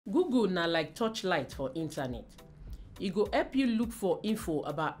Google na like torchlight for internet. E go help you look for info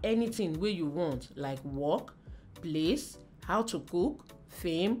about anything wey you want, like work, place, how to cook,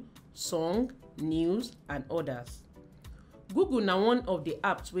 fame, song, news and others. Google na one of the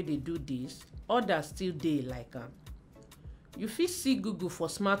apps wey dey do this, others still dey like am. You fit see Google for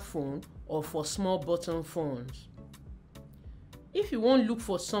smartphone or for small button phones. If you wan look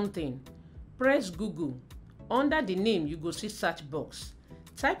for something, press Google. Under the name you go see search box.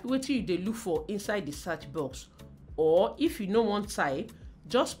 Type wetin you dey look for inside the search box, or if you no wan type,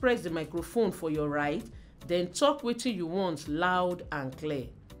 just press the microphone for your right, then talk wetin you want loud and clear.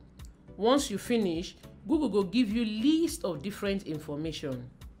 Once you finish, Google go give you list of different information.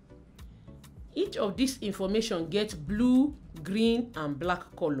 Each of this information get blue, green and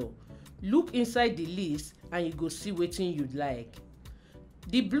black color. Look inside the list and you go see wetin you like.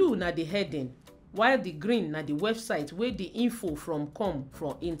 The blue na the heading, while the green na the website wey the info come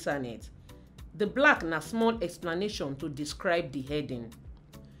from internet. The black na small explanation to describe the heading.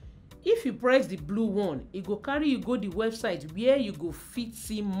 If you press the blue one, e go carry you go the website where you go fit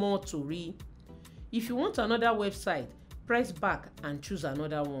see more tori. If you want another website, press back and choose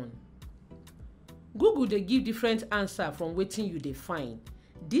another one. Google dey give different answer from wetin you dey find.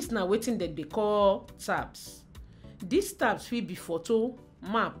 This na wetin dem dey call tabs. These tabs fit be photo,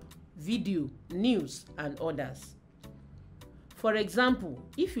 map, video, news and others. For example,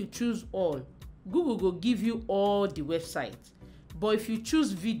 if you choose all, Google go give you all the websites. But if you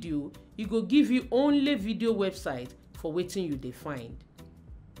choose video, e go give you only video website for wetin you dey find.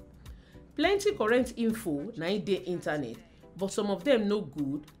 Plenty correct info na dey internet, but some of them no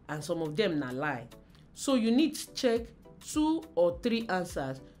good and some of them na lie. So you need check 2 or 3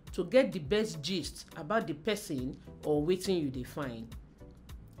 answers to get the best gist about the person or wetin you dey find.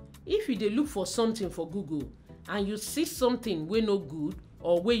 If you dey look for something for Google and you see something wey no good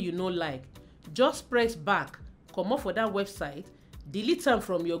or wey you no like, just press back, comot for that website, delete am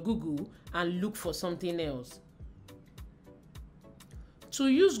from your Google and look for something else. To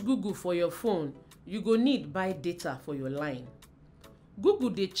use Google for your phone, you go need buy data for your line. Google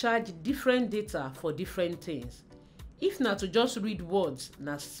dey charge different data for different things. If na to just read words,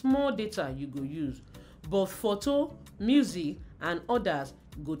 na small data you go use, but photo, music and others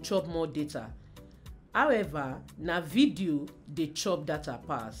go chop more data. However, na video dey chop data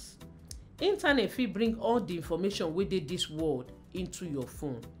pass. Internet fit bring all the information wey dey this world into your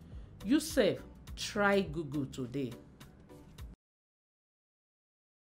phone. You sef try Google today.